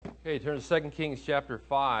Okay, turn to 2 Kings chapter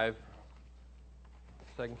 5.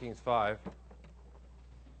 2 Kings 5.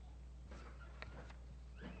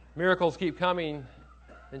 Miracles keep coming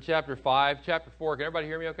in chapter 5. Chapter 4, can everybody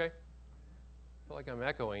hear me okay? I feel like I'm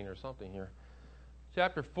echoing or something here.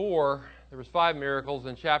 Chapter 4, there was 5 miracles.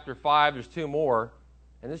 In chapter 5, there's 2 more.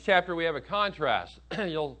 In this chapter, we have a contrast.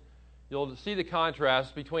 You'll see the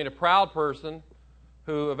contrast between a proud person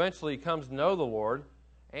who eventually comes to know the Lord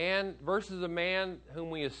and versus a man whom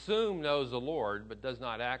we assume knows the Lord but does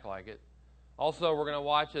not act like it. Also, we're going to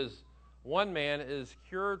watch as one man is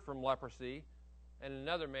cured from leprosy and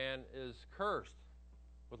another man is cursed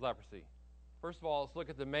with leprosy. First of all, let's look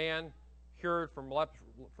at the man cured from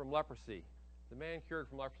leprosy. The man cured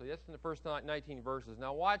from leprosy. That's in the first 19 verses.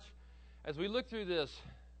 Now watch, as we look through this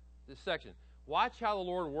section, watch how the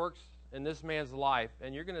Lord works in this man's life,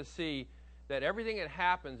 and you're going to see that everything that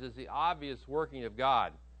happens is the obvious working of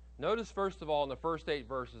God. Notice, first of all, in the first 8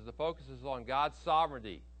 verses, the focus is on God's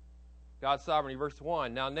sovereignty. God's sovereignty. Verse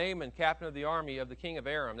 1, Now Naaman, captain of the army of the king of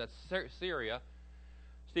Aram, that's Syria.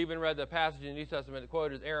 Stephen read the passage in the New Testament that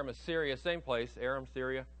quoted Aram as Syria, same place, Aram,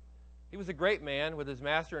 Syria. He was a great man with his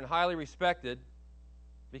master and highly respected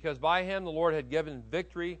because by him the Lord had given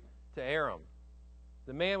victory to Aram.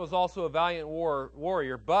 The man was also a valiant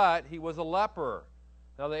warrior, but he was a leper.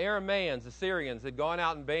 Now the Arameans, the Syrians, had gone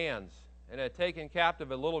out in bands and had taken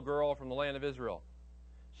captive a little girl from the land of Israel.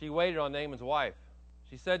 She waited on Naaman's wife.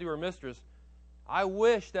 She said to her mistress, I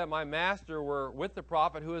wish that my master were with the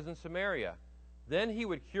prophet who is in Samaria. Then he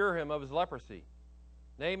would cure him of his leprosy.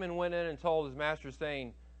 Naaman went in and told his master,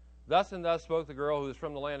 saying, Thus and thus spoke the girl who is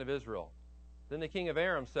from the land of Israel. Then the king of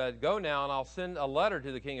Aram said, Go now, and I'll send a letter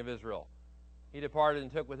to the king of Israel. He departed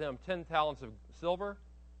and took with him 10 talents of silver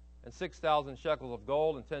and 6,000 shekels of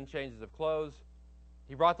gold and 10 changes of clothes.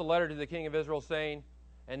 He brought the letter to the king of Israel, saying,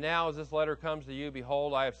 And now as this letter comes to you,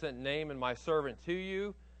 behold, I have sent Naaman my servant to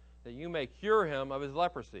you, that you may cure him of his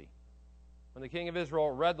leprosy. When the king of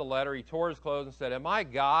Israel read the letter, he tore his clothes and said, Am I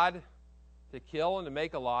God to kill and to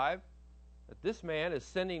make alive? That this man is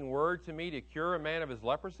sending word to me to cure a man of his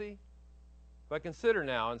leprosy? But consider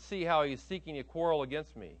now and see how he is seeking a quarrel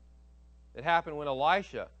against me. It happened when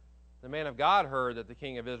Elisha, the man of God, heard that the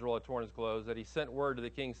king of Israel had torn his clothes, that he sent word to the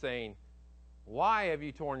king, saying, Why have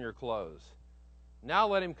you torn your clothes? Now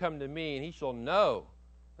let him come to me, and he shall know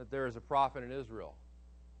that there is a prophet in Israel.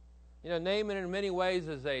 You know, Naaman in many ways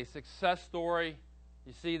is a success story.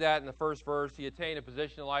 You see that in the first verse. He attained a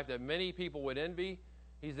position in life that many people would envy.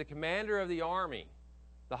 He's the commander of the army,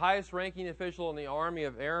 the highest ranking official in the army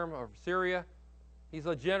of Aram or Syria. He's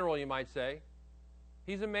a general, you might say.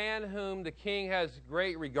 He's a man whom the king has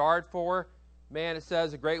great regard for. Man, it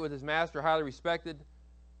says, great with his master, highly respected.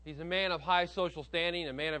 He's a man of high social standing,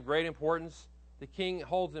 a man of great importance. The king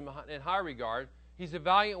holds him in high regard. He's a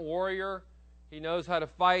valiant warrior. He knows how to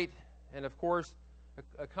fight. And, of course,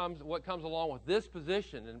 what comes along with this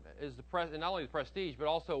position is not only the prestige, but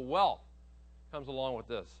also wealth comes along with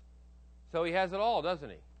this. So he has it all, doesn't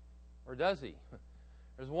he? Or does he?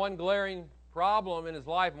 There's one glaring problem in his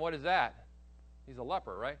life, and what is that? He's a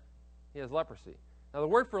leper, right? He has leprosy. Now, the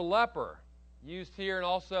word for leper, used here and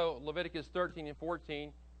also Leviticus 13 and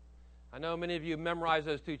 14, I know many of you memorized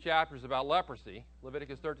those 2 chapters about leprosy,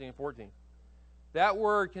 Leviticus 13 and 14. That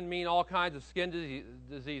word can mean all kinds of skin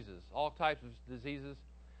diseases, all types of diseases.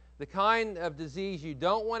 The kind of disease you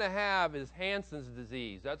don't want to have is Hansen's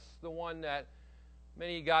disease. That's the one that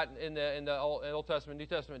many got in the Old Testament, New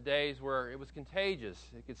Testament days where it was contagious.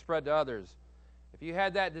 It could spread to others. If you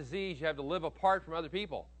had that disease, you have to live apart from other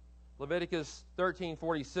people. Leviticus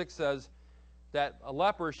 13:46 says that a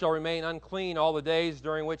leper shall remain unclean all the days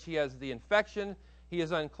during which he has the infection. He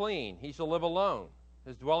is unclean. He shall live alone.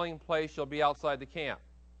 His dwelling place shall be outside the camp.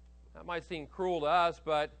 That might seem cruel to us,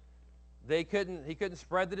 but he couldn't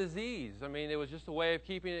spread the disease. I mean, it was just a way of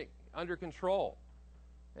keeping it under control.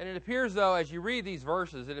 And it appears, though, as you read these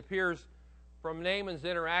verses, it appears from Naaman's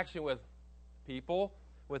interaction with people,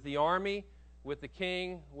 with the army, with the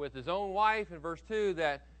king, with his own wife in verse 2,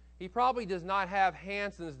 that he probably does not have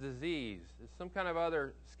Hansen's disease. It's some kind of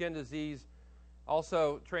other skin disease,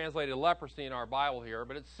 also translated leprosy in our Bible here,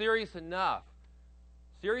 but it's serious enough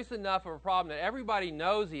of a problem that everybody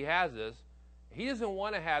knows he has this. He doesn't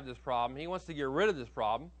want to have this problem. He wants to get rid of this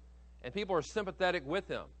problem, and people are sympathetic with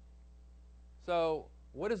him. So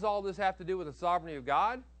what does all this have to do with the sovereignty of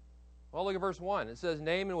God? Well, look at verse 1. It says,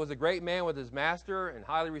 Naaman was a great man with his master and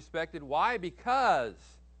highly respected. Why? Because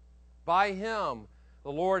by him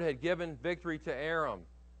the Lord had given victory to Aram.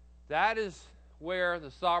 That is where the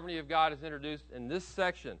sovereignty of God is introduced in this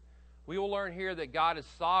section. We will learn here that God is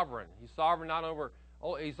sovereign. He's sovereign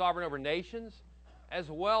over nations, as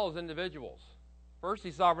well as individuals. First,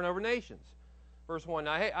 he's sovereign over nations. Verse 1.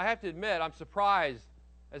 Now, I have to admit, I'm surprised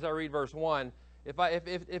as I read verse 1. If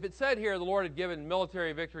it said here the Lord had given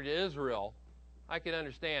military victory to Israel, I could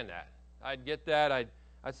understand that. I'd get that.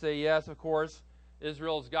 I'd say, yes, of course,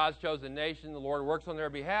 Israel is God's chosen nation. The Lord works on their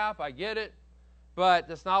behalf. I get it. But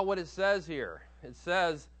that's not what it says here. It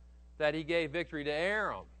says that he gave victory to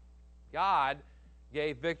Aram. God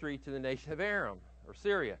gave victory to the nation of Aram, or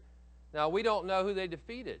Syria. Now, we don't know who they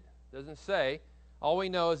defeated. It doesn't say. All we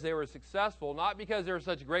know is they were successful, not because they were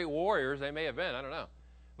such great warriors. They may have been, I don't know.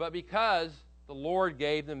 But because the Lord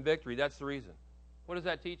gave them victory. That's the reason. What does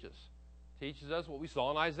that teach us? It teaches us what we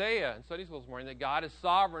saw in Isaiah in Sunday school this morning, that God is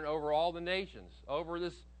sovereign over all the nations, over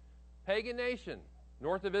this pagan nation.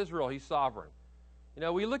 North of Israel, he's sovereign. You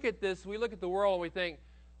know, we look at this, we look at the world and we think,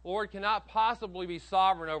 the Lord cannot possibly be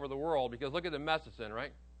sovereign over the world, because look at the mess it's in,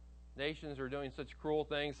 right? Nations are doing such cruel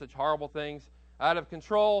things, such horrible things, out of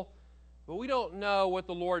control. But we don't know what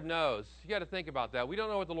the Lord knows. You got to think about that. We don't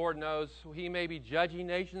know what the Lord knows. He may be judging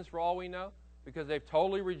nations for all we know, because they've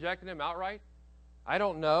totally rejected him outright. I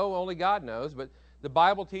don't know. Only God knows. But the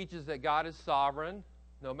Bible teaches that God is sovereign,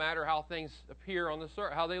 no matter how things appear on the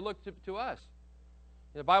surface, how they look to us.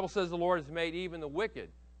 The Bible says the Lord has made even the wicked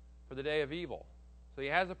for the day of evil. So he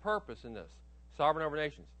has a purpose in this. Sovereign over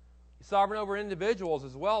nations. He's sovereign over individuals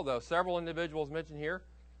as well, though. Several individuals mentioned here.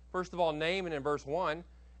 First of all, Naaman in verse 1.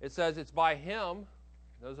 It says it's by him,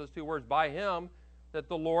 those two words, by him, that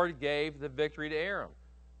the Lord gave the victory to Aram.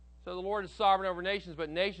 So the Lord is sovereign over nations, but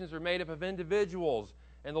nations are made up of individuals.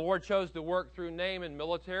 And the Lord chose to work through Naaman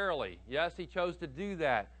militarily. Yes, he chose to do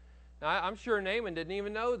that. Now, I'm sure Naaman didn't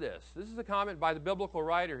even know this. This is a comment by the biblical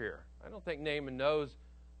writer here. I don't think Naaman knows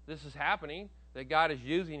this is happening, that God is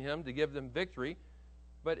using him to give them victory.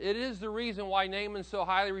 But it is the reason why Naaman's so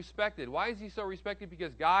highly respected. Why is he so respected?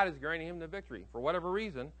 Because God is granting him the victory, for whatever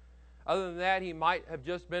reason. Other than that, he might have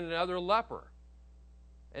just been another leper.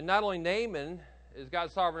 And not only Naaman is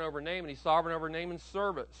God sovereign over Naaman, he's sovereign over Naaman's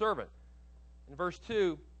servant. In verse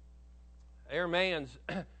 2, Arameans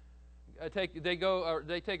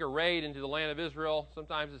take a raid into the land of Israel.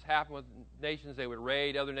 Sometimes this happened with nations. They would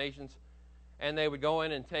raid other nations, and they would go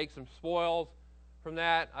in and take some spoils from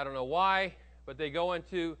that. I don't know why, but they go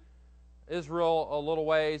into Israel a little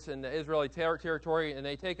ways in the Israeli territory, and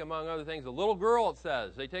they take, among other things, a little girl, it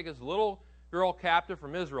says. They take this little girl captive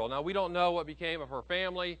from Israel. Now, we don't know what became of her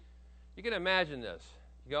family. You can imagine this.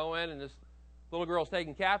 You go in, and this little girl's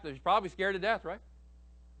taken captive. She's probably scared to death, right?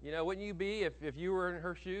 You know, wouldn't you be if you were in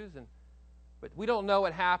her shoes? But we don't know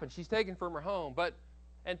what happened. She's taken from her home,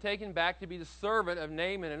 and taken back to be the servant of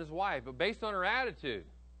Naaman and his wife. But based on her attitude,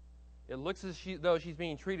 it looks as though she's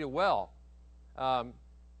being treated well.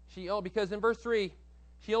 Because in verse 3,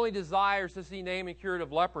 she only desires to see Naaman cured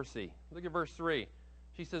of leprosy. Look at verse 3.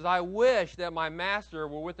 She says, I wish that my master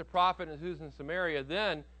were with the prophet who's in Samaria,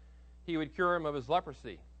 then he would cure him of his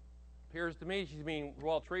leprosy. Appears to me she's being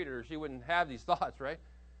well treated, or she wouldn't have these thoughts, right,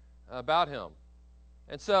 about him.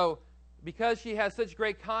 And so, because she has such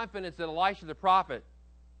great confidence in Elisha the prophet,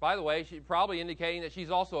 by the way, she's probably indicating that she's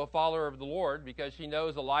also a follower of the Lord, because she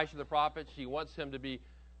knows Elisha the prophet. She wants him to be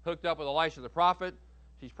hooked up with Elisha the prophet.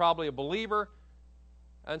 She's probably a believer.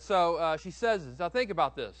 And so she says this. Now think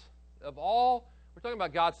about this. We're talking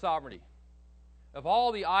about God's sovereignty. Of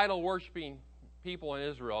all the idol-worshiping people in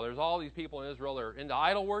Israel, there's all these people in Israel that are into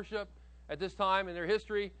idol worship at this time in their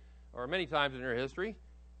history, or many times in their history.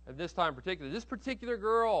 At this time in particular, this particular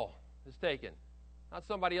girl is taken. Not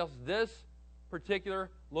somebody else. This particular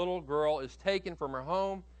little girl is taken from her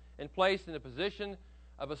home and placed in the position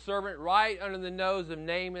of a servant right under the nose of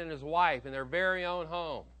Naaman and his wife in their very own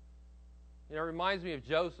home. You know, it reminds me of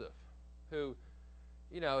Joseph, who,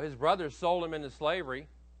 you know, his brothers sold him into slavery,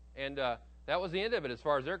 and that was the end of it as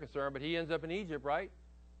far as they're concerned, but he ends up in Egypt, right?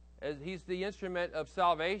 As he's the instrument of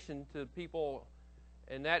salvation to people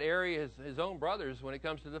in that area, his own brothers, when it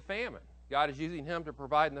comes to the famine. God is using him to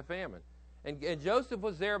provide in the famine. And Joseph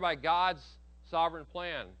was there by God's sovereign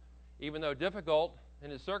plan, even though difficult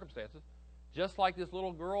in his circumstances, just like this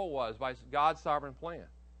little girl was by God's sovereign plan.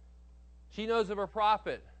 She knows of a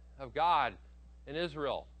prophet of God in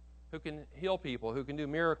Israel who can heal people, who can do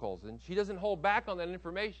miracles, and she doesn't hold back on that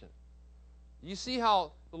information. You see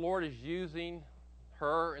how the Lord is using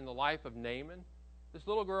her in the life of Naaman? This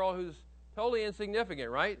little girl who's totally insignificant,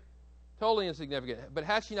 right? Totally insignificant. But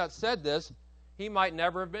had she not said this, he might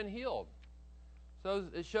never have been healed. So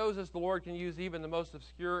it shows us the Lord can use even the most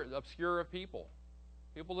obscure of people.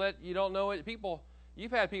 People that you don't know.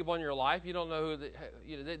 You've had people in your life, you don't know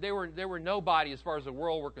who they were nobody as far as the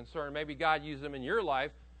world were concerned. Maybe God used them in your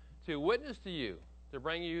life to witness to you, to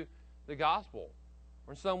bring you the gospel.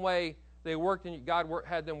 or in some way God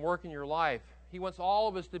had them work in your life. He wants all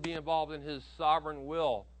of us to be involved in His sovereign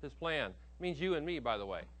will, His plan. It means you and me, by the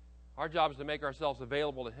way. Our job is to make ourselves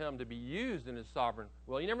available to Him to be used in His sovereign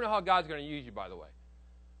will. You never know how God's going to use you, by the way.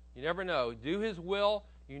 You never know. Do His will.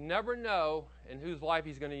 You never know in whose life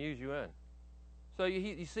He's going to use you in. So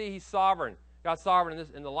you see, He's sovereign. God's sovereign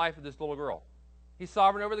in the life of this little girl. He's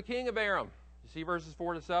sovereign over the king of Aram. You see verses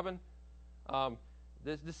 4 to 7?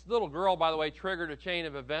 This little girl, by the way, triggered a chain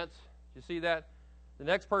of events. You see that? The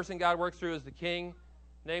next person God works through is the king.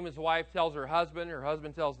 Naaman's wife tells her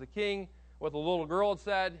husband tells the king what the little girl had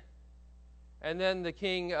said. And then the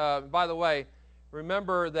king, by the way,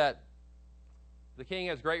 remember that the king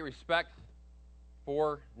has great respect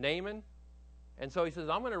for Naaman. And so he says,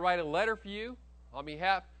 I'm going to write a letter for you on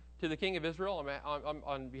behalf to the king of Israel,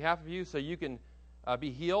 on behalf of you, so you can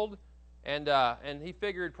be healed. And he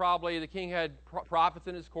figured probably the king had prophets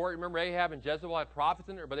in his court. Remember, Ahab and Jezebel had prophets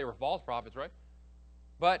in there, but they were false prophets, right?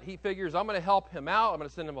 But he figures, I'm going to help him out. I'm going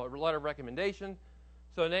to send him a letter of recommendation.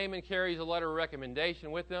 So Naaman carries a letter of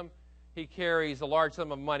recommendation with him. He carries a large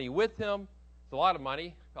sum of money with him. It's a lot of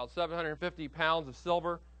money, about 750 pounds of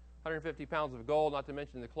silver, 150 pounds of gold, not to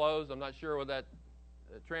mention the clothes. I'm not sure what that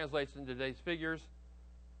translates into today's figures.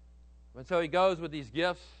 And so he goes with these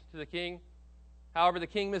gifts to the king. However, the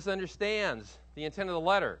king misunderstands the intent of the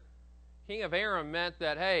letter. King of Aram meant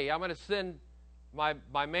that, hey, I'm going to send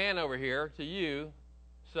my man over here to you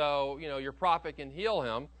so, your prophet can heal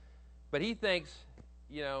him. But he thinks,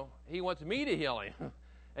 he wants me to heal him.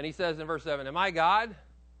 And he says in verse 7, am I God?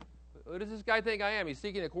 Who does this guy think I am? He's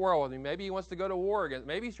seeking a quarrel with me. Maybe he wants to go to war against.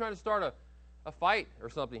 Maybe he's trying to start a fight or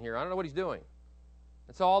something here. I don't know what he's doing.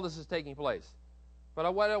 And so all this is taking place.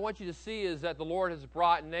 But what I want you to see is that the Lord has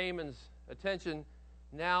brought Naaman's attention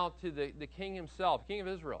now to the king himself, king of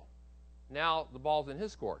Israel. Now the ball's in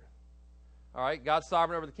his court. All right, God's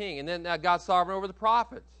sovereign over the king. And then God's sovereign over the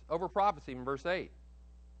prophets, over prophecy in verse 8.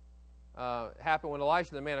 Happened when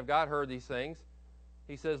Elisha, the man of God, heard these things.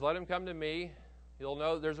 He says, let him come to me. He'll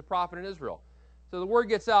know there's a prophet in Israel. So the word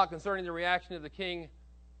gets out concerning the reaction of the king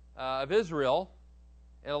of Israel,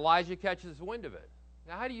 and Elijah catches wind of it.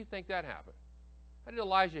 Now, how do you think that happened? How did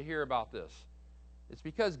Elijah hear about this? It's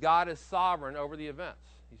because God is sovereign over the events.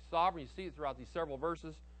 He's sovereign. You see it throughout these several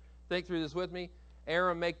verses. Think through this with me.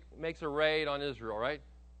 Aram makes a raid on Israel, right?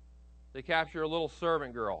 They capture a little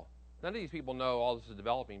servant girl. None of these people know all this is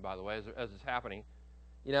developing, by the way, as it's happening.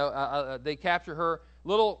 They capture her,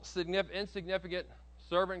 little insignificant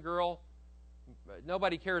servant girl.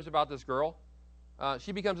 Nobody cares about this girl.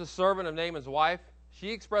 She becomes a servant of Naaman's wife.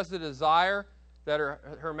 She expresses a desire that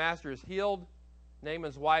her master is healed.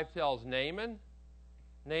 Naaman's wife tells Naaman.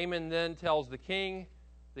 Naaman then tells the king.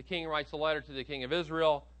 The king writes a letter to the king of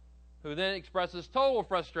Israel, who then expresses total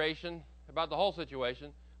frustration about the whole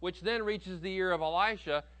situation, which then reaches the ear of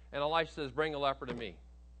Elisha, and Elisha says, bring a leper to me.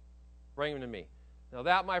 Bring him to me. Now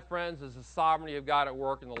that, my friends, is the sovereignty of God at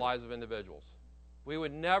work in the lives of individuals. We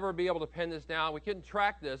would never be able to pin this down. We couldn't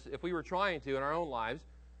track this if we were trying to in our own lives.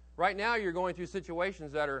 Right now you're going through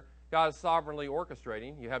situations that God is sovereignly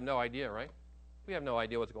orchestrating. You have no idea, right? We have no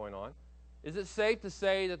idea what's going on. Is it safe to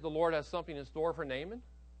say that the Lord has something in store for Naaman?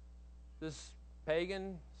 This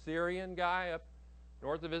pagan Syrian guy up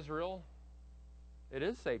north of Israel? It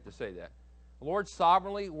is safe to say that. The Lord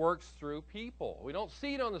sovereignly works through people. We don't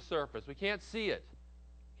see it on the surface. We can't see it.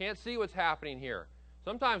 Can't see what's happening here.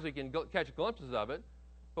 Sometimes we can catch glimpses of it,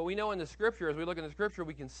 but we know in the Scripture, as we look in the Scripture,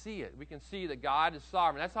 we can see it. We can see that God is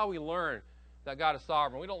sovereign. That's how we learn that God is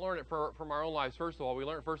sovereign. We don't learn it from our own lives, first of all. We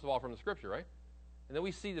learn it, first of all, from the Scripture, right? And then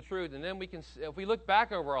we see the truth, and then we can, if we look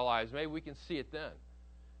back over our lives, maybe we can see it then.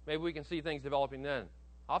 Maybe we can see things developing then.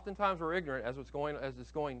 Oftentimes we're ignorant as it's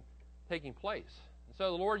taking place. And so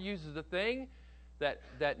the Lord uses the thing that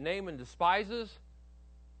Naaman despises,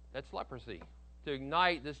 that's leprosy, to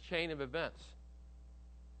ignite this chain of events.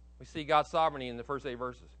 We see God's sovereignty in the first 8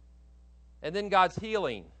 verses. And then God's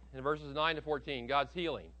healing in verses 9 to 14, God's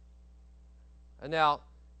healing. And now,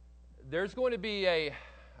 there's going to be a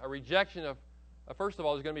rejection of, first of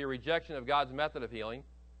all, there's going to be a rejection of God's method of healing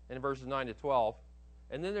in verses 9 to 12.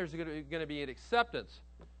 And then there's going to be an acceptance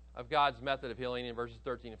of God's method of healing in verses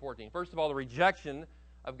 13 and 14. First of all, the rejection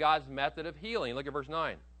of God's method of healing. Look at verse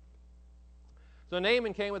 9. So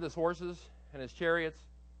Naaman came with his horses and his chariots,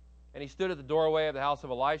 and he stood at the doorway of the house of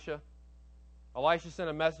Elisha. Elisha sent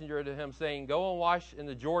a messenger to him, saying, go and wash in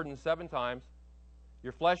the Jordan 7 times.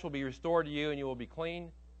 Your flesh will be restored to you, and you will be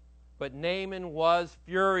clean. But Naaman was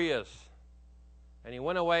furious. And he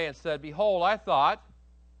went away and said, behold, I thought,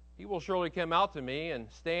 he will surely come out to me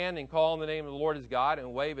and stand and call on the name of the Lord his God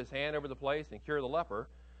and wave his hand over the place and cure the leper.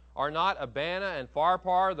 Are not Abana and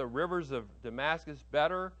Pharpar, the rivers of Damascus,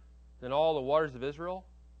 better than all the waters of Israel?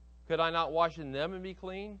 Could I not wash in them and be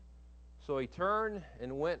clean? So he turned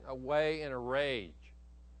and went away in a rage.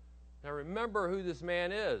 Now remember who this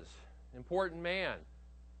man is. Important man.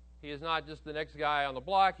 He is not just the next guy on the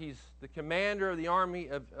block. He's the commander of the army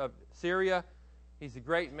of Syria. He's a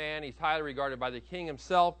great man. He's highly regarded by the king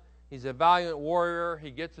himself. He's a valiant warrior.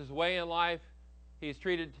 He gets his way in life. He's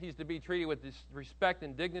to be treated with respect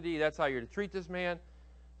and dignity. That's how you're to treat this man.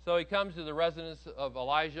 So he comes to the residence of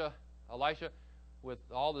Elisha, with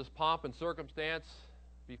all this pomp and circumstance,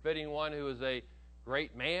 befitting one who is a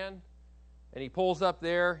great man. And he pulls up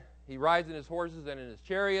there. He rides in his horses and in his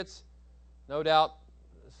chariots, no doubt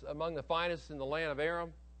among the finest in the land of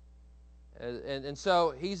Aram. And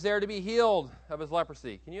so he's there to be healed of his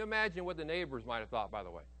leprosy. Can you imagine what the neighbors might have thought, by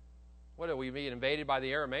the way? What, are we being invaded by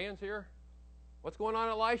the Arameans here? What's going on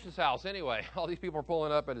at Elisha's house anyway? All these people are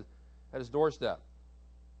pulling up at his doorstep.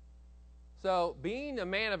 So being a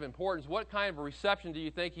man of importance, what kind of a reception do you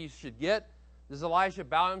think he should get? Does Elisha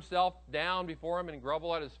bow himself down before him and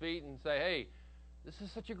grovel at his feet and say, hey, this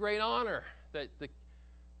is such a great honor that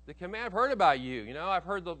the command, I've heard about you. You know, I've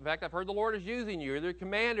heard the Lord is using you. You're the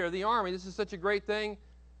commander of the army. This is such a great thing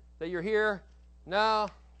that you're here. No,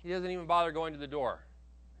 he doesn't even bother going to the door.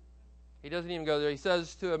 He doesn't even go there. He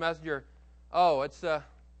says to a messenger, oh, it's that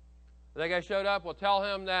guy showed up. Well, tell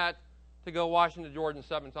him that to go wash in the Jordan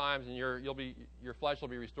 7 times, and your flesh will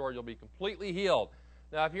be restored. You'll be completely healed.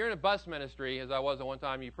 Now, if you're in a bus ministry, as I was at one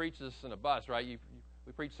time, you preach this in a bus, right?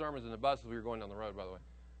 We preach sermons in the bus as we were going down the road, by the way.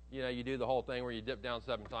 You know, you do the whole thing where you dip down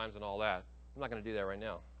 7 times and all that. I'm not going to do that right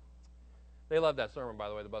now. They love that sermon, by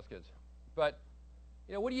the way, the bus kids. But,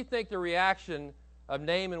 you know, what do you think the reaction of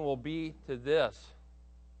Naaman will be to this?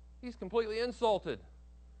 He's completely insulted.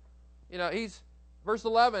 You know, verse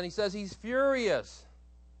 11, he says he's furious.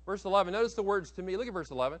 Verse 11, notice the words to me. Look at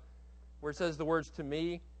verse 11, where it says the words to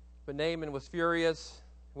me. But Naaman was furious,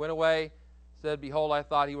 went away, said, behold, I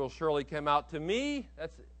thought he will surely come out to me.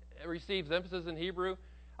 It receives emphasis in Hebrew.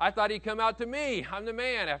 I thought he'd come out to me. I'm the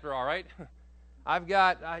man, after all, right? I've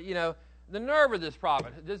got, you know, the nerve of this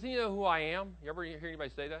prophet. Does he know who I am? You ever hear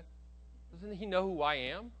anybody say that? Doesn't he know who I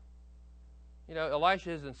am? You know,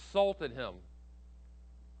 Elisha has insulted him.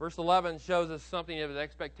 Verse 11 shows us something of the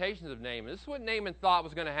expectations of Naaman. This is what Naaman thought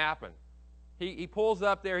was going to happen. He pulls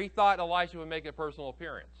up there. He thought Elisha would make a personal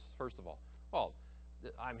appearance, first of all. Well,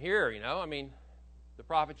 I'm here, you know. I mean, the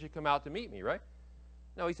prophet should come out to meet me, right?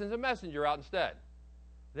 No, he sends a messenger out instead.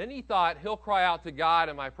 Then he thought he'll cry out to God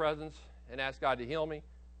in my presence and ask God to heal me.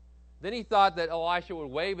 Then he thought that Elisha would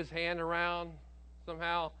wave his hand around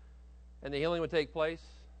somehow and the healing would take place.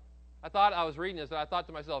 I was reading this and I thought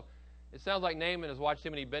to myself, it sounds like Naaman has watched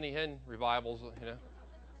too many Benny Hinn revivals, you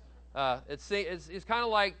know. It's kind of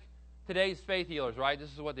like today's faith healers, right?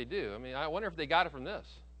 This is what they do. I mean, I wonder if they got it from this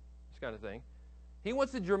kind of thing. He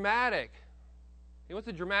wants the dramatic. He wants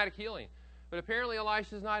the dramatic healing. But apparently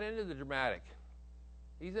Elisha's not into the dramatic.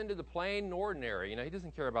 He's into the plain and ordinary. You know, he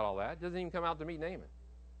doesn't care about all that. He doesn't even come out to meet Naaman.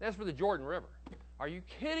 That's for the Jordan River. Are you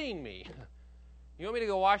kidding me? You want me to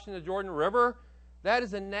go wash in the Jordan River? That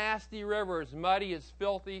is a nasty river. It's muddy, it's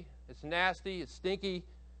filthy, it's nasty, it's stinky.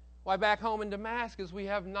 Why, back home in Damascus, we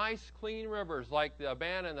have nice, clean rivers like the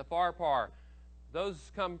Abana and the Pharpar.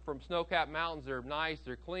 Those come from snow-capped mountains. They're nice,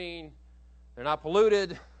 they're clean, they're not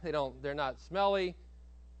polluted, they're not smelly,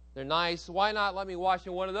 they're nice. Why not let me wash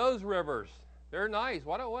in one of those rivers? They're nice.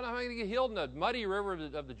 Why am I going to get healed in the muddy river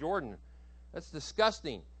of the Jordan? That's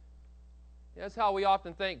disgusting. That's how we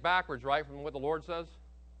often think backwards, right, from what the Lord says.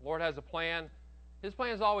 The Lord has a plan. His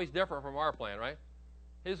plan is always different from our plan, right?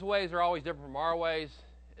 His ways are always different from our ways.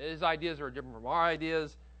 His ideas are different from our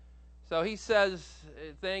ideas. So he says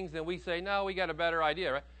things and we say, no, we got a better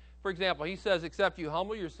idea, right? For example, he says, except you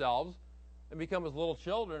humble yourselves and become as little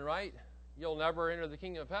children, right, you'll never enter the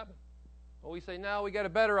kingdom of heaven. Well, we say, no, we got a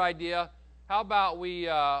better idea. How about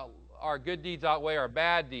our good deeds outweigh our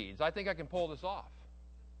bad deeds? I think I can pull this off.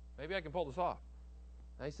 Maybe I can pull this off.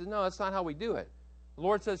 And he says, no, that's not how we do it. The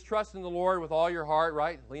Lord says, trust in the Lord with all your heart,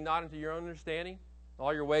 right? Lean not into your own understanding. In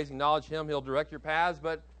all your ways acknowledge Him. He'll direct your paths.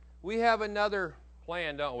 But we have another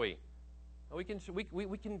plan, don't we? We can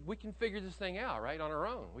figure this thing out, right, on our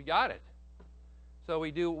own. We got it. So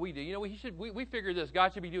we do. You know, we figure this.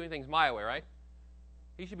 God should be doing things my way, right?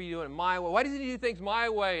 He should be doing it my way. Why does He do things my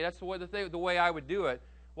way? That's the way I would do it.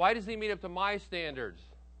 Why does He meet up to my standards?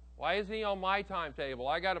 Why isn't He on my timetable?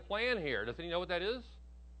 I got a plan here. Doesn't He know what that is?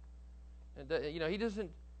 And, you know, He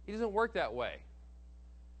doesn't work that way,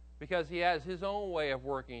 because He has His own way of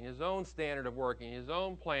working, His own standard of working, His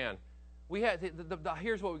own plan.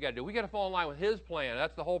 Here's what we got to do. We got to fall in line with his plan.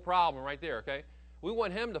 That's the whole problem right there, okay? We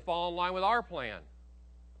want him to fall in line with our plan.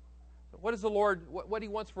 What is the Lord, what he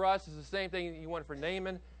wants for us is the same thing he wanted for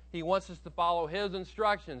Naaman. He wants us to follow his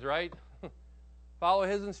instructions, right? Follow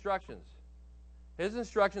his instructions. His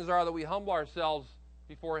instructions are that we humble ourselves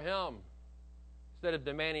before him instead of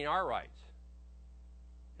demanding our rights.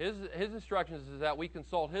 His instructions is that we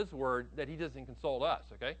consult his word, that he doesn't consult us,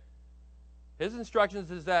 okay? His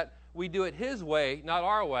instructions is that we do it his way, not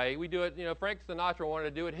our way. We do it, Frank Sinatra wanted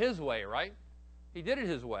to do it his way, right? He did it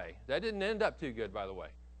his way. That didn't end up too good, by the way.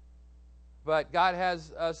 But God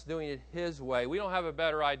has us doing it his way. We don't have a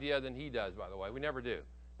better idea than he does, by the way. We never do.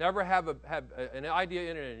 Never have an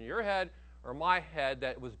idea in your head or my head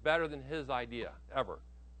that was better than his idea, ever.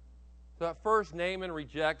 So at first, Naaman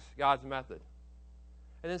rejects God's method.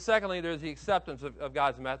 And then secondly, there's the acceptance of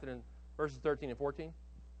God's method in verses 13 and 14.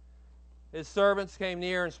 His servants came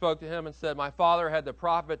near and spoke to him and said, "My father, had the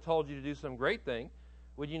prophet told you to do some great thing,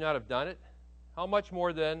 would you not have done it? How much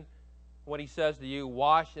more then when he says to you,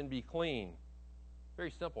 'Wash and be clean'?"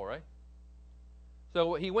 Very simple, right?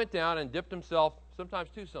 So he went down and dipped himself, sometimes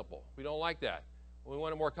too simple. We don't like that. We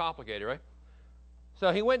want it more complicated, right?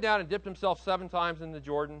 So he went down and dipped himself 7 times in the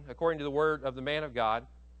Jordan, according to the word of the man of God,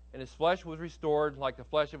 and his flesh was restored like the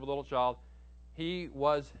flesh of a little child. He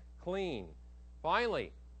was clean.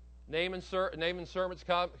 Finally, Naaman's servants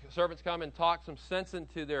come and talk some sense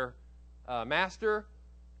into their master.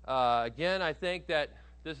 Again, I think that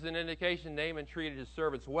this is an indication Naaman treated his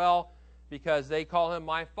servants well because they call him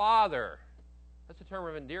my father. That's a term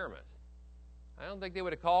of endearment. I don't think they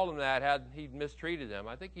would have called him that had he mistreated them.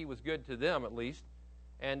 I think he was good to them at least.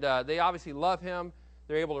 And they obviously love him.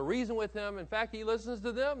 They're able to reason with him. In fact, he listens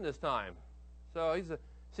to them this time. So he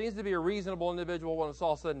seems to be a reasonable individual when it's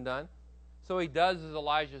all said and done. So he does as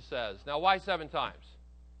Elijah says. Now, why 7 times?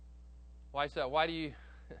 Why do you...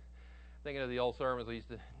 Thinking of the old sermons we used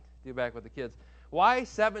to do back with the kids. Why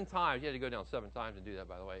 7 times? You had to go down 7 times and do that,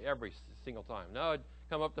 by the way, every single time. No, it'd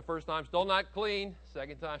come up the first time, still not clean.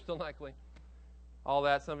 Second time, still not clean. All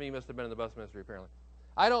that. Some of you must have been in the bus ministry, apparently.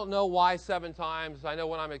 I don't know why 7 times. I know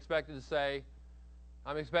what I'm expected to say.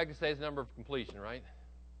 I'm expected to say the number of completion, right?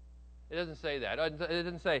 It doesn't say that. It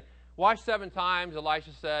doesn't say, wash 7 times,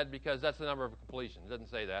 Elisha said, because that's the number of completion. It doesn't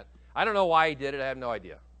say that. I don't know why he did it. I have no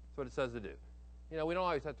idea. That's what it says to do. We don't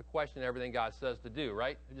always have to question everything God says to do,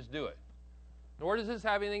 right? We just do it. Nor does this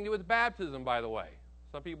have anything to do with baptism, by the way.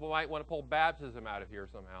 Some people might want to pull baptism out of here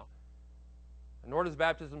somehow. And nor does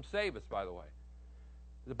baptism save us, by the way.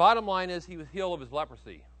 The bottom line is he was healed of his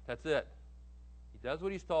leprosy. That's it. He does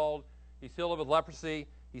what he's told. He's healed of his leprosy.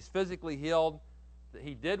 He's physically healed.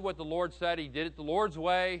 He did what the Lord said. He did it the Lord's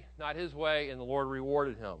way, not his way, and the Lord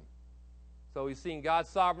rewarded him. So we've seen God's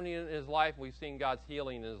sovereignty in his life. We've seen God's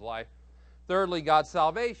healing in his life. Thirdly, God's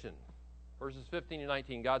salvation. Verses 15 and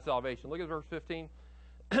 19, God's salvation. Look at verse 15.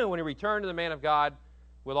 When he returned to the man of God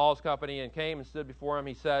with all his company and came and stood before him,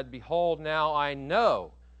 he said, "Behold, now I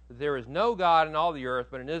know that there is no God in all the earth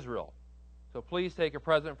but in Israel. So please take a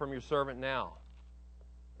present from your servant now."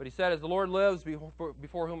 But he said, "As the Lord lives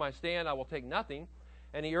before whom I stand, I will take nothing."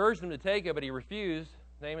 And he urged him to take it, but he refused.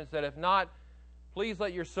 Naaman said, "If not, please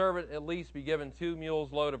let your servant at least be given 2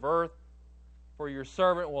 mules' load of earth. For your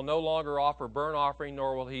servant will no longer offer burnt offering,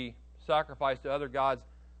 nor will he sacrifice to other gods,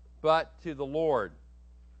 but to the Lord.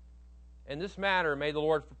 In this matter, may the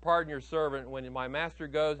Lord pardon your servant when my master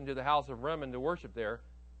goes into the house of Rimmon to worship there.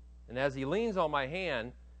 And as he leans on my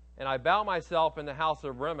hand, and I bow myself in the house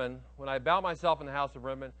of Rimmon, when I bow myself in the house of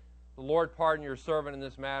Rimmon, the Lord pardon your servant in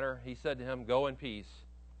this matter." He said to him, "Go in peace."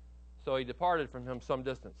 So he departed from him some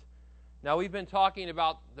distance. Now we've been talking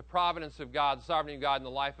about the providence of God, the sovereignty of God in the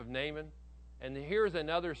life of Naaman. And here's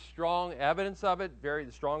another strong evidence of it,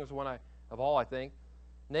 the strongest one of all, I think.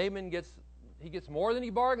 Naaman gets more than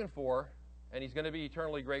he bargained for, and he's going to be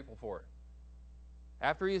eternally grateful for it.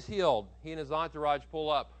 After he is healed, he and his entourage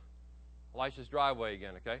pull up Elisha's driveway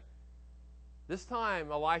again, okay? This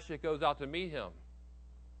time, Elisha goes out to meet him.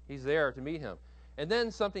 He's there to meet him. And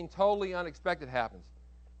then something totally unexpected happens.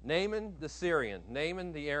 Naaman the Syrian,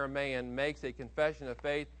 Naaman the Aramean, makes a confession of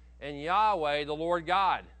faith in Yahweh, the Lord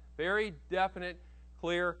God. Very definite,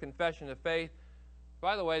 clear confession of faith.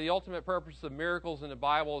 By the way, the ultimate purpose of miracles in the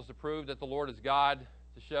Bible is to prove that the Lord is God,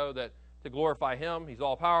 to show that, to glorify him. He's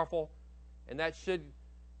all-powerful. And that should,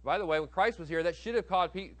 by the way, when Christ was here, that should have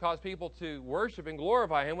caused people to worship and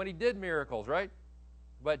glorify him when he did miracles, right?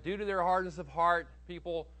 But due to their hardness of heart,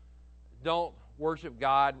 people don't worship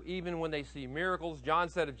God, even when they see miracles. John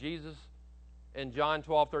said of Jesus in John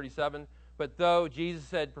 12:37, "But though Jesus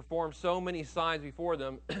had performed so many signs before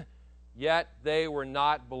them, yet they were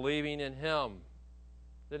not believing in him.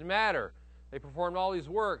 Didn't matter. They performed all these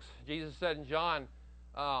works. Jesus said in John,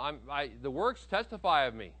 the works testify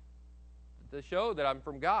of me to show that I'm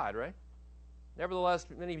from God, right? Nevertheless,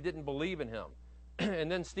 many didn't believe in him.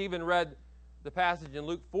 And then Stephen read the passage in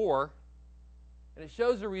Luke 4, and it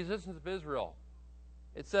shows the resistance of Israel.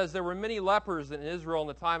 It says there were many lepers in Israel in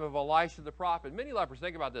the time of Elisha the prophet. Many lepers,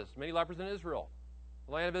 think about this. Many lepers in Israel.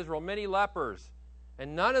 The land of Israel, many lepers.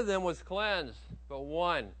 And none of them was cleansed, but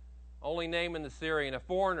one. Only Naaman the Syrian, a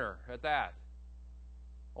foreigner at that.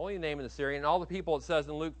 Only Naaman the Syrian. And all the people, it says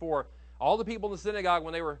in Luke 4, all the people in the synagogue,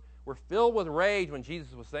 when they were filled with rage when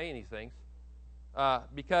Jesus was saying these things,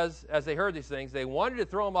 because as they heard these things, they wanted to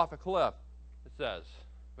throw him off a cliff, it says.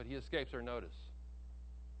 But he escapes their notice.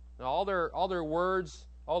 Now, all their words,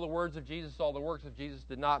 all the words of Jesus, all the works of Jesus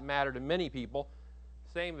did not matter to many people.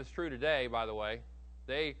 Same is true today, by the way.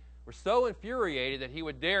 They were so infuriated that he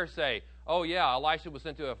would dare say, oh yeah, Elisha was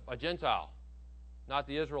sent to a Gentile, not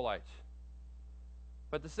the Israelites.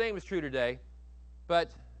 But the same is true today.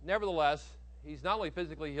 But nevertheless, he's not only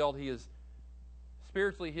physically healed, he is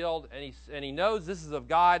spiritually healed, and he knows this is of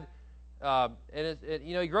God.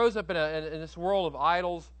 He grows up in this world of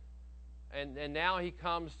idols. And now he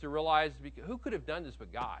comes to realize, who could have done this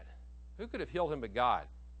but God? Who could have healed him but God?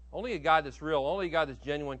 Only a God that's real, only a God that's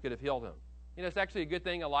genuine could have healed him. You know, it's actually a good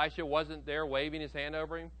thing Elisha wasn't there waving his hand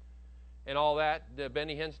over him and all that, the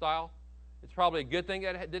Benny Hinn style. It's probably a good thing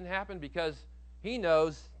that it didn't happen, because he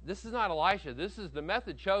knows this is not Elisha. This is the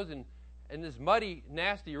method chosen in this muddy,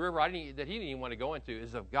 nasty river that he didn't even want to go into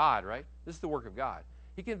is of God, right? This is the work of God.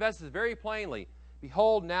 He confesses very plainly,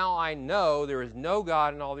 behold, now I know there is no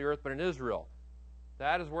God in all the earth but in Israel.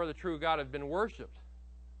 That is where the true God has been worshipped,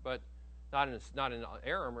 but not in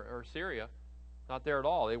Aram or Syria. Not there at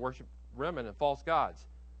all. They worship Rimmon and false gods.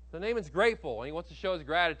 So Naaman's grateful, and he wants to show his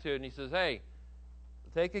gratitude, and he says, hey,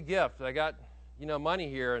 take a gift. I got, money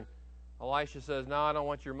here. And Elisha says, no, I don't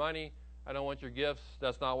want your money. I don't want your gifts.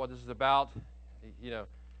 That's not what this is about. Can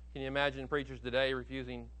you imagine preachers today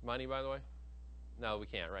refusing money, by the way? No, we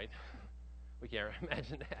can't, right? We can't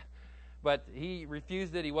imagine that. But he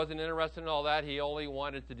refused it. He wasn't interested in all that. He only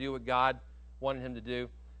wanted to do what God wanted him to do.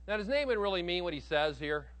 Now, does Naaman really mean what he says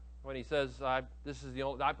here? When he says, I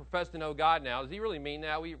profess to know God now, does he really mean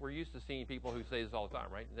that? We're used to seeing people who say this all the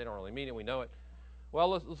time, right? They don't really mean it. We know it.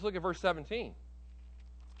 Well, let's look at verse 17.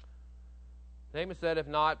 Naaman said, if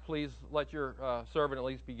not, please let your servant at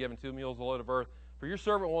least be given 2 mules a load of earth. For your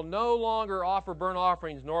servant will no longer offer burnt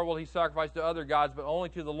offerings, nor will he sacrifice to other gods, but only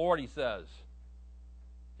to the Lord, he says.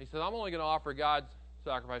 He says, I'm only going to offer God's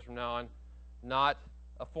sacrifice from now on, not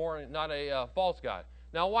a false god.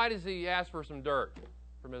 Now, why does he ask for some dirt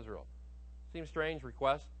from Israel? Seems strange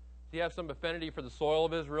request. Does he have some affinity for the soil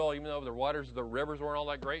of Israel, even though the waters of the rivers weren't all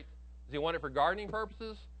that great? Does he want it for gardening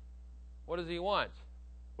purposes? What does he want?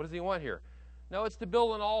 What does he want here? No, it's to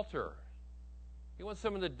build an altar. He wants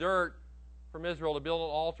some of the dirt from Israel to build an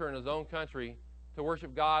altar in his own country to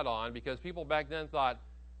worship God on, because people back then thought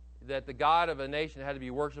that the God of a nation had to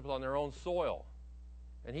be worshipped on their own soil.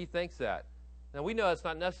 And he thinks that. Now, we know that's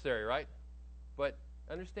not necessary, right? But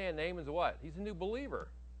understand, Naaman's what? He's a new believer.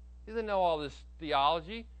 He doesn't know all this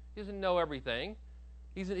theology. He doesn't know everything.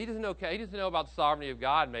 He doesn't know about the sovereignty of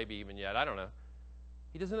God, maybe even yet. I don't know.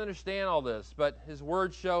 He doesn't understand all this, but his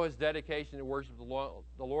words show his dedication to worship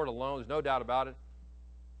the Lord alone. There's no doubt about it.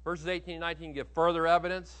 Verses 18 and 19 give further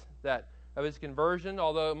evidence of his conversion.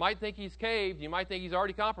 Although you might think he's caved, you might think he's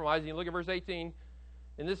already compromised. You look at verse 18.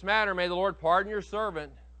 In this matter, may the Lord pardon your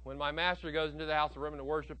servant when my master goes into the house of Rimmon to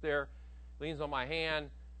worship there, leans on my hand,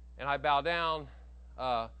 and I bow down.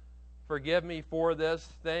 Forgive me for this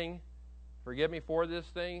thing. Forgive me for this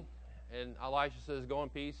thing. And Elisha says, go in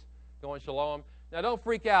peace. Go in shalom. Now, don't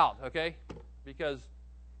freak out, okay? Because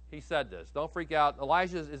he said this. Don't freak out.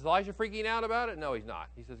 Is Elisha freaking out about it? No, he's not.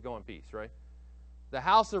 He says, go in peace, right? The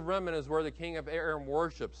house of Rimmon is where the king of Aram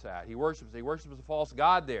worships at. He worships a false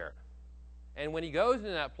god there. And when he goes into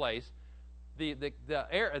that place,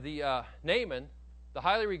 Naaman, the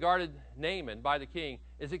highly regarded Naaman by the king,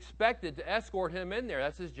 is expected to escort him in there.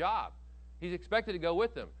 That's his job. He's expected to go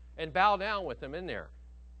with him and bow down with him in there.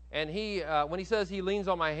 And when he says he leans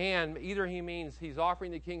on my hand, either he means he's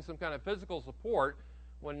offering the king some kind of physical support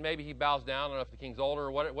when maybe he bows down. I don't know if the king's older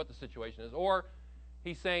or what the situation is. Or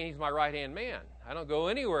he's saying he's my right-hand man. I don't go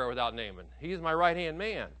anywhere without Naaman. He is my right-hand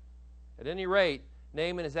man. At any rate,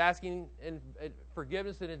 Naaman is asking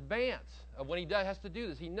forgiveness in advance of when he has to do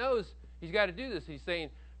this. He knows he's got to do this. He's saying,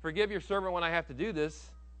 forgive your servant when I have to do this.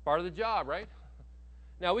 Part of the job, right?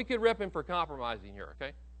 Now, we could rip him for compromising here,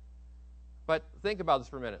 okay? But think about this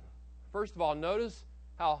for a minute. First of all, notice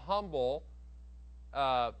how humble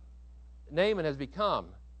Naaman has become.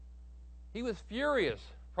 He was furious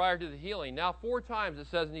prior to the healing. Now 4 times it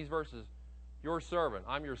says in these verses, your servant,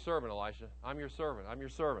 I'm your servant, Elisha. I'm your servant, I'm your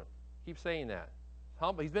servant. Keep saying that.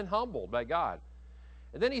 He's been humbled by God.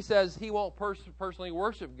 And then he says he won't personally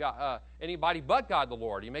worship God, anybody but God the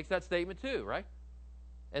Lord. He makes that statement too, right?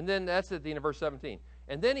 And then that's at the end of verse 17.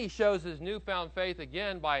 And then he shows his newfound faith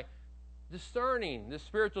again by discerning this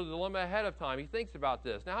spiritual dilemma ahead of time. He thinks about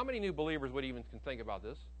this. Now, how many new believers would even think about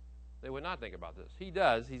this? They would not think about this. He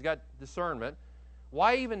does. He's got discernment.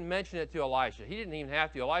 Why even mention it to Elisha? He didn't even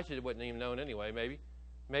have to. Elisha wouldn't even known anyway, maybe.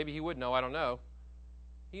 Maybe he would know. I don't know.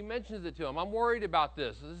 He mentions it to him. I'm worried about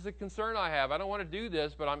this. This is a concern I have. I don't want to do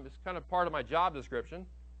this, but it's kind of part of my job description.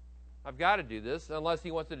 I've got to do this unless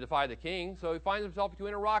he wants to defy the king. So he finds himself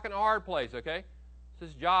between a rock and a hard place, okay? It's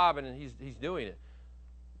his job, and he's doing it.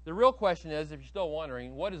 The real question is, if you're still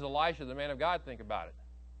wondering, what does Elisha, the man of God, think about it?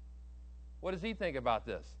 What does he think about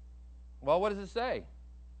this? Well, what does it say?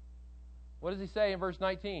 What does he say in verse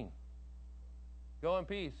 19? Go in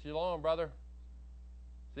peace. Shalom, brother.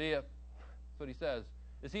 See ya. That's what he says.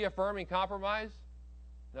 Is he affirming compromise?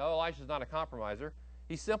 No, Elisha's not a compromiser.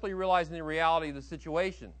 He's simply realizing the reality of the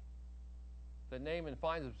situation that Naaman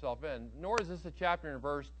finds himself in. Nor is this a chapter and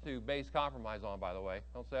verse to base compromise on, by the way.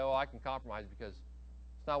 Don't say, oh, I can compromise, because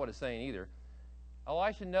it's not what it's saying either.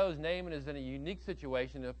 Elisha knows Naaman is in a unique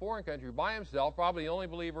situation in a foreign country by himself, probably the only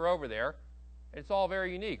believer over there. It's all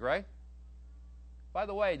very unique, right? By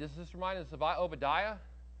the way, does this remind us of Obadiah,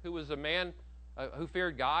 who was a man who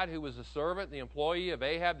feared God, who was a servant, the employee of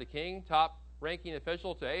Ahab the king, top-ranking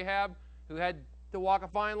official to Ahab, who had to walk a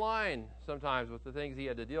fine line sometimes with the things he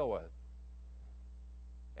had to deal with.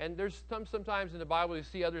 And there's sometimes in the Bible you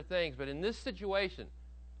see other things, but in this situation,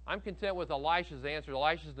 I'm content with Elisha's answer.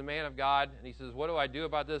 Elisha's the man of God, and he says, what do I do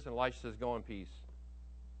about this? And Elisha says, go in peace.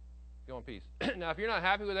 Go in peace. Now, if you're not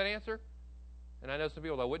happy with that answer, and I know some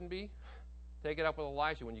people that wouldn't be, take it up with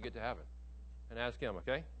Elisha when you get to heaven and ask him,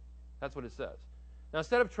 okay? That's what it says. Now,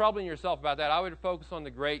 instead of troubling yourself about that, I would focus on the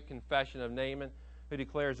great confession of Naaman, who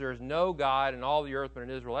declares there is no God in all the earth but in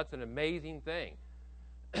Israel. That's an amazing thing.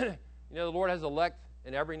 You know, the Lord has elect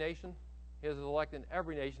in every nation. He has elect in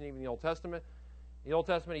every nation, even the Old Testament. In the Old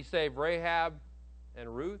Testament, he saved Rahab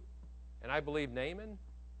and Ruth, and I believe Naaman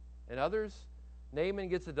and others. Naaman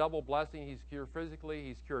gets a double blessing. He's cured physically.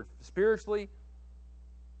 He's cured spiritually.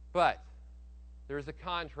 But there's a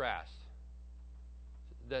contrast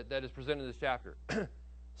that is presented in this chapter.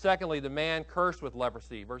 Secondly, the man cursed with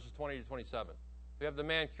leprosy, verses 20 to 27. We have the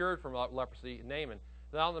man cured from leprosy, Naaman.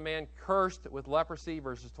 Now the man cursed with leprosy,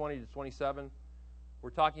 verses 20 to 27.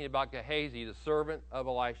 We're talking about Gehazi, the servant of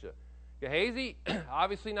Elisha. Gehazi,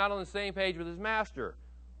 obviously not on the same page with his master.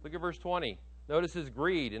 Look at verse 20. Notice his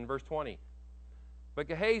greed in verse 20. But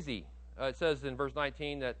Gehazi, it says in verse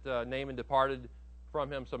 19 that Naaman departed from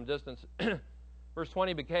him some distance. Verse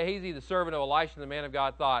 20, but Gehazi, the servant of Elisha, the man of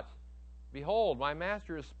God, thought, behold, my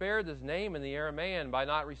master has spared this Naaman the Aramean by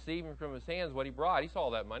not receiving from his hands what he brought. He saw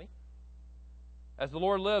all that money. As the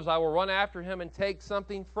Lord lives, I will run after him and take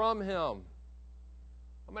something from him.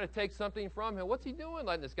 I'm going to take something from him. What's he doing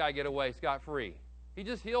letting this guy get away scot-free? He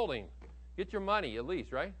just healed him. Get your money at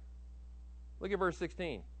least, right? Look at verse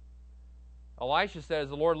 16. Elisha says,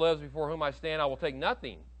 the Lord lives before whom I stand, I will take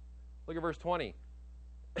nothing. Look at verse 20.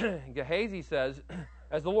 Gehazi says,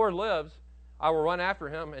 as the Lord lives, I will run after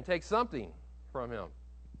him and take something from him.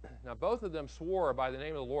 Now, both of them swore by the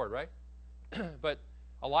name of the Lord, right? But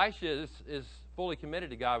Elisha is fully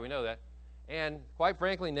committed to God. We know that. And quite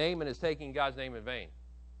frankly, Naaman is taking God's name in vain.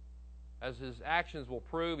 As his actions will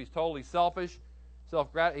prove, he's totally selfish.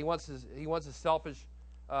 He wants his selfish,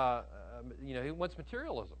 he wants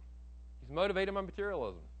materialism. He's motivated by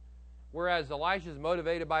materialism. Whereas Elisha is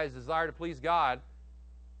motivated by his desire to please God.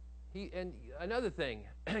 And another thing,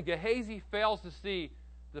 Gehazi fails to see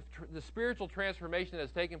the spiritual transformation that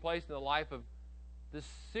has taken place in the life of this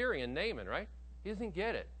Syrian Naaman, right? He doesn't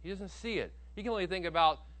get it. He doesn't see it. He can only think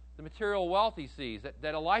about the material wealth he sees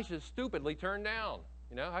that Elisha stupidly turned down.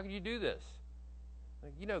 You know, how can you do this?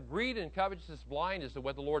 You know, greed and covetousness blind us to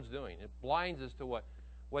what the Lord's doing. It blinds us to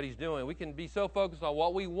what he's doing. We can be so focused on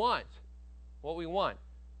what we want,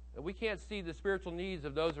 that we can't see the spiritual needs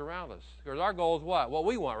of those around us. Because our goal is what? What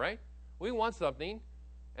we want, right? We want something,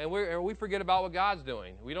 and we forget about what God's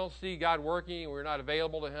doing. We don't see God working. We're not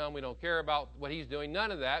available to him. We don't care about what he's doing.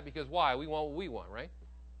 None of that, because why? We want what we want, right?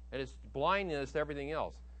 And it's blinding us to everything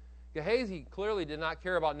else. Gehazi clearly did not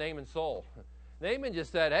care about Naaman's soul. Naaman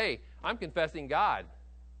just said, hey, I'm confessing God.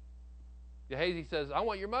 Gehazi says, I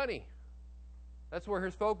want your money. That's where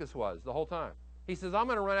his focus was the whole time. He says, I'm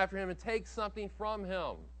going to run after him and take something from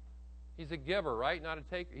him. He's a giver, right? Not a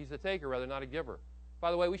taker. He's a taker, rather, not a giver.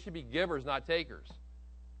 By the way, we should be givers, not takers.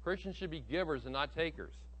 Christians should be givers and not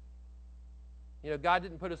takers. You know, God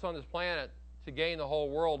didn't put us on this planet to gain the whole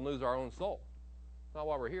world and lose our own soul. That's not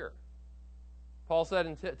why we're here. Paul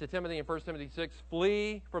said to Timothy in 1 Timothy 6,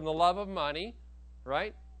 flee from the love of money,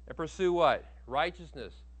 right? And pursue what?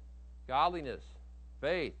 Righteousness, godliness,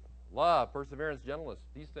 faith, love, perseverance, gentleness,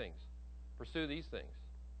 these things. Pursue these things.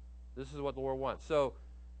 This is what the Lord wants. So,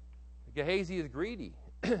 Gehazi is greedy.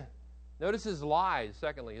 Notice his lies,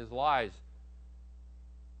 secondly, his lies.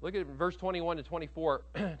 Look at verse 21 to 24.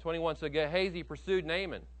 21, so Gehazi pursued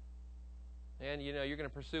Naaman. And, you know, you're going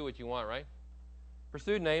to pursue what you want, right?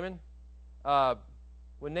 Pursued Naaman.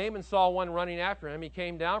 When Naaman saw one running after him, he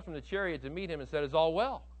came down from the chariot to meet him and said, is all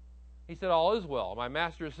well? He said, all is well. My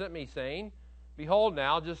master has sent me, saying, Behold,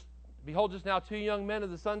 just now 2 young men of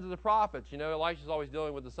the sons of the prophets. You know, Elisha's always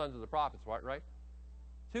dealing with the sons of the prophets, right?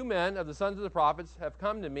 2 men of the sons of the prophets have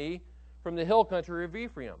come to me from the hill country of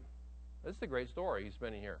Ephraim. This is a great story he's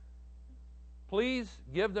spinning here. Please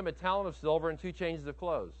give them a talent of silver and 2 changes of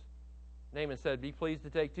clothes. Naaman said, be pleased to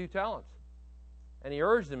take 2 talents. And he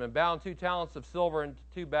urged them and bound 2 talents of silver in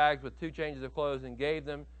 2 bags with 2 changes of clothes and gave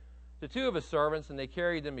them to 2 of his servants, and they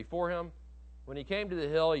carried them before him. When he came to the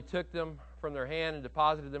hill, he took them from their hand and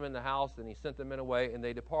deposited them in the house, and he sent them away, and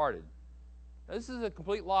they departed. Now, this is a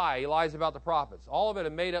complete lie. He lies about the prophets. All of it a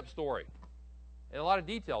made-up story. And a lot of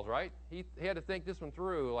details, right? He had to think this one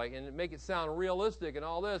through, and make it sound realistic and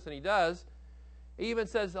all this, and he does. He even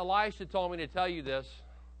says, Elisha told me to tell you this.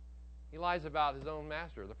 He lies about his own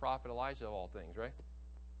master, the prophet Elisha of all things, right?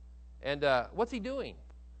 And what's he doing?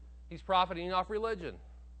 He's profiting off religion,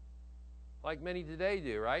 like many today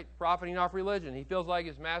do, right? Profiting off religion. He feels like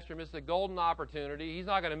his master missed a golden opportunity. He's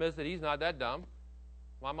not going to miss it. He's not that dumb.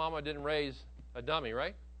 My mama didn't raise a dummy,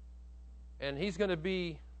 right? And he's going to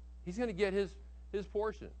get his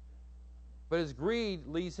portion. But his greed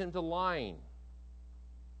leads him to lying.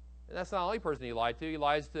 And that's not the only person he lied to.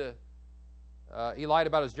 He lied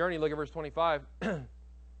about his journey. Look at verse 25. But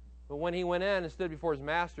when he went in and stood before his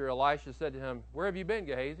master, Elisha said to him, where have you been,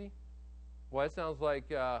 Gehazi? Well, it sounds like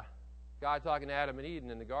God talking to Adam and Eve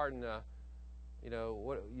in the garden.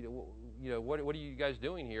 What are you guys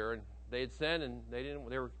doing here? And they had sinned, and they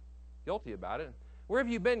were guilty about it. Where have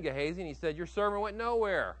you been, Gehazi? And he said, your servant went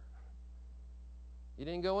nowhere. You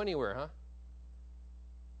didn't go anywhere, huh?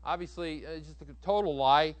 Obviously, it's just a total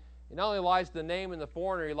lie. He not only lies to the name and the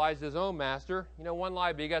foreigner, he lies to his own master. You know, one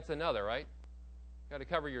lie begets another, right? Got to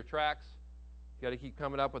cover your tracks. You got to keep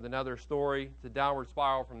coming up with another story. It's a downward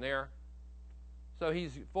spiral from there. So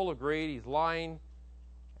he's full of greed. He's lying.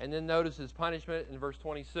 And then notice his punishment in verse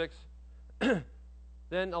 26.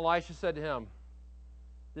 Then Elisha said to him,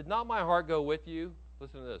 did not my heart go with you?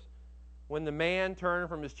 Listen to this. When the man turned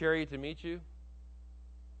from his chariot to meet you?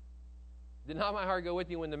 Did not my heart go with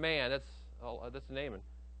you when the man, that's Naaman,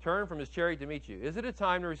 turned from his chariot to meet you? Is it a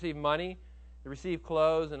time to receive money, to receive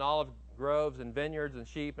clothes and olive groves and vineyards and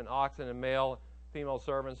sheep and oxen and male and female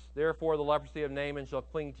servants? Therefore the leprosy of Naaman shall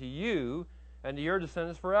cling to you and to your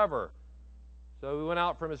descendants forever. So he went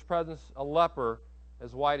out from his presence a leper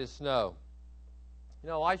as white as snow. You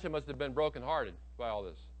know, Elisha must have been brokenhearted by all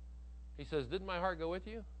this. He says, didn't my heart go with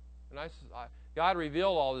you? And God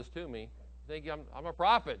revealed all this to me. I think I'm a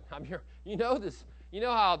prophet. You know this. You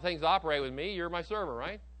know how things operate with me. You're my servant,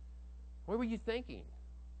 right? What were you thinking?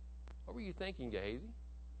 What were you thinking, Gehazi?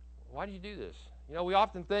 Why did you do this? You know, we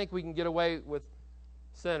often think we can get away with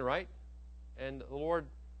sin, right? And the Lord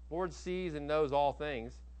sees and knows all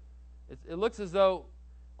things. It looks as though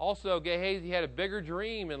also Gehazi had a bigger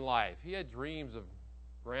dream in life. He had dreams of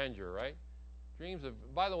grandeur, right? Dreams of,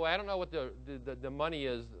 by the way, I don't know what the money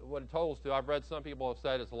is, what it totals to. I've read some people have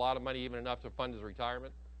said it's a lot of money, even enough to fund his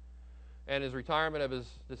retirement. And his retirement of his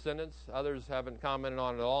descendants, others haven't commented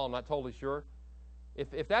on it at all. I'm not totally sure.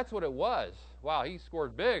 If that's what it was, wow, he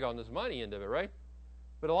scored big on this money end of it, right?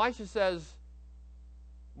 But Elisha says,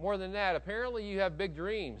 more than that, apparently you have big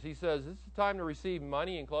dreams. He says, this is the time to receive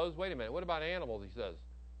money and clothes. Wait a minute, what about animals, he says,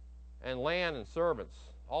 and land and servants?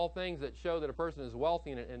 All things that show that a person is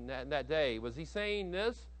wealthy in that day. Was he saying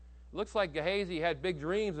this? It looks like Gehazi had big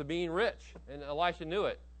dreams of being rich, and Elisha knew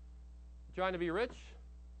it. You trying to be rich?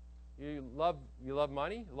 You love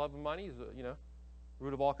money? Love of money is,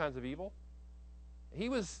 root of all kinds of evil. He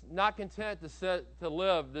was not content to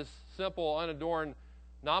live this simple, unadorned,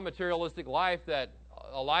 non-materialistic life that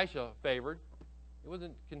Elisha favored. He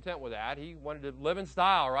wasn't content with that. He wanted to live in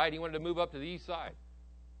style, right? He wanted to move up to the east side.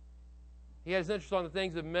 He had his interest on the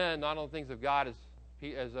things of men, not on the things of God, as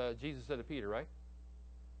Jesus said to Peter, right?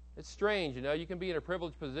 It's strange, you know. You can be in a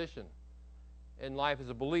privileged position in life as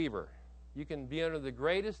a believer. You can be under the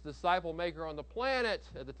greatest disciple maker on the planet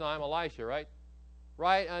at the time, Elisha, right?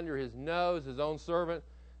 Right under his nose, his own servant.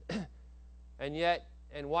 And yet,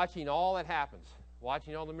 and watching all that happens,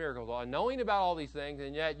 watching all the miracles, knowing about all these things,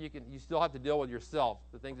 and yet you still have to deal with yourself,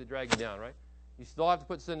 the things that drag you down, right? You still have to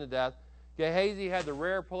put sin to death. Gehazi had the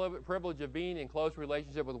rare privilege of being in close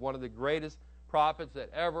relationship with one of the greatest prophets that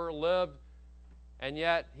ever lived, and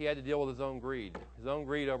yet he had to deal with his own greed. His own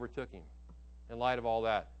greed overtook him in light of all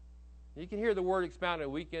that. You can hear the word expounded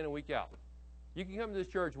week in and week out. You can come to this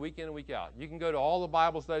church week in and week out. You can go to all the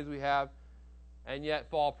Bible studies we have and yet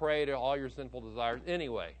fall prey to all your sinful desires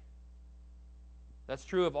anyway. That's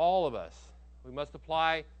true of all of us. We must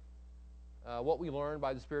apply what we learn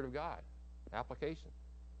by the Spirit of God. Application.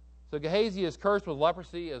 So Gehazi is cursed with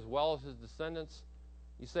leprosy as well as his descendants.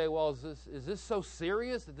 You say, well, is this so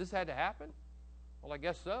serious that this had to happen? Well, I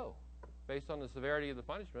guess so, based on the severity of the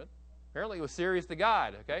punishment. Apparently it was serious to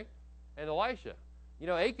God, okay? And Elisha. You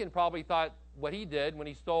know, Achan probably thought what he did when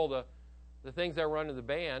he stole the things that were under the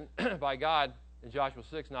ban by God in Joshua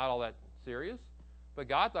 6, not all that serious. But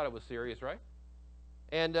God thought it was serious, right?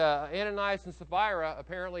 And Ananias and Sapphira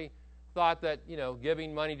apparently thought that, you know,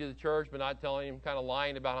 giving money to the church but not telling him, kind of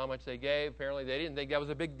lying about how much they gave, apparently they didn't think that was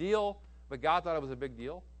a big deal, but God thought it was a big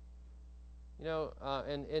deal. You know,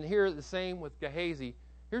 and here the same with Gehazi.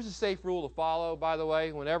 Here's a safe rule to follow, by the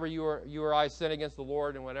way. Whenever you or I sin against the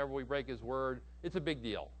Lord and whenever we break His word, it's a big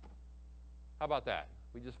deal. How about that?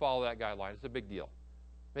 We just follow that guideline. It's a big deal.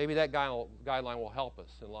 Maybe that guideline will help us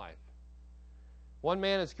in life. One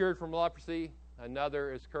man is cured from leprosy.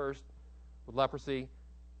 Another is cursed with leprosy.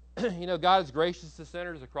 You know, God is gracious to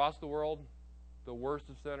sinners across the world, the worst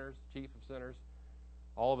of sinners, chief of sinners.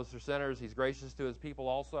 All of us are sinners. He's gracious to His people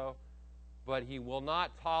also. But He will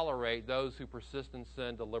not tolerate those who persist in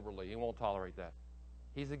sin deliberately. He won't tolerate that.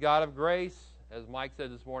 He's a God of grace. As Mike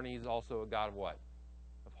said this morning, He's also a God of what?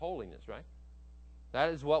 Of holiness, right? That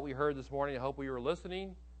is what we heard this morning. I hope we were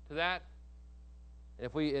listening to that.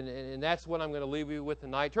 And that's what I'm going to leave you with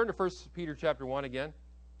tonight. Turn to 1 Peter chapter 1 again.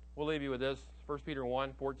 We'll leave you with this. 1 Peter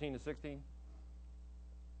 1, 14 to 16.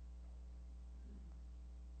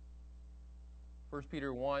 1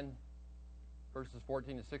 Peter 1, verses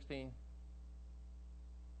 14 to 16.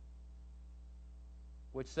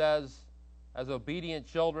 Which says, as obedient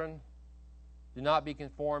children, do not be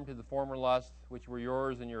conformed to the former lusts which were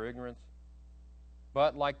yours in your ignorance,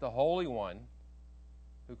 but like the Holy One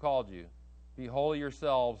who called you, be holy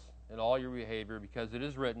yourselves in all your behavior, because it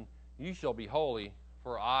is written, you shall be holy,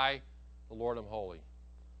 for I, the Lord, am holy.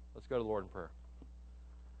 Let's go to the Lord in prayer.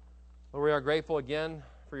 Lord, we are grateful again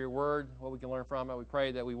for your word, what we can learn from it. We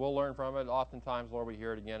pray that we will learn from it. Oftentimes, Lord, we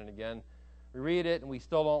hear it again and again. We read it and we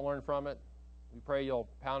still don't learn from it. We pray you'll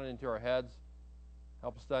pound it into our heads.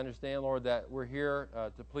 Help us to understand, Lord, that we're here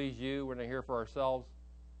to please you. We're not here for ourselves.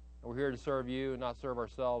 We're here to serve you and not serve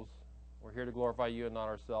ourselves. We're here to glorify you and not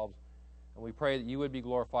ourselves. And we pray that you would be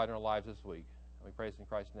glorified in our lives this week. And we pray this in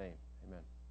Christ's name. Amen.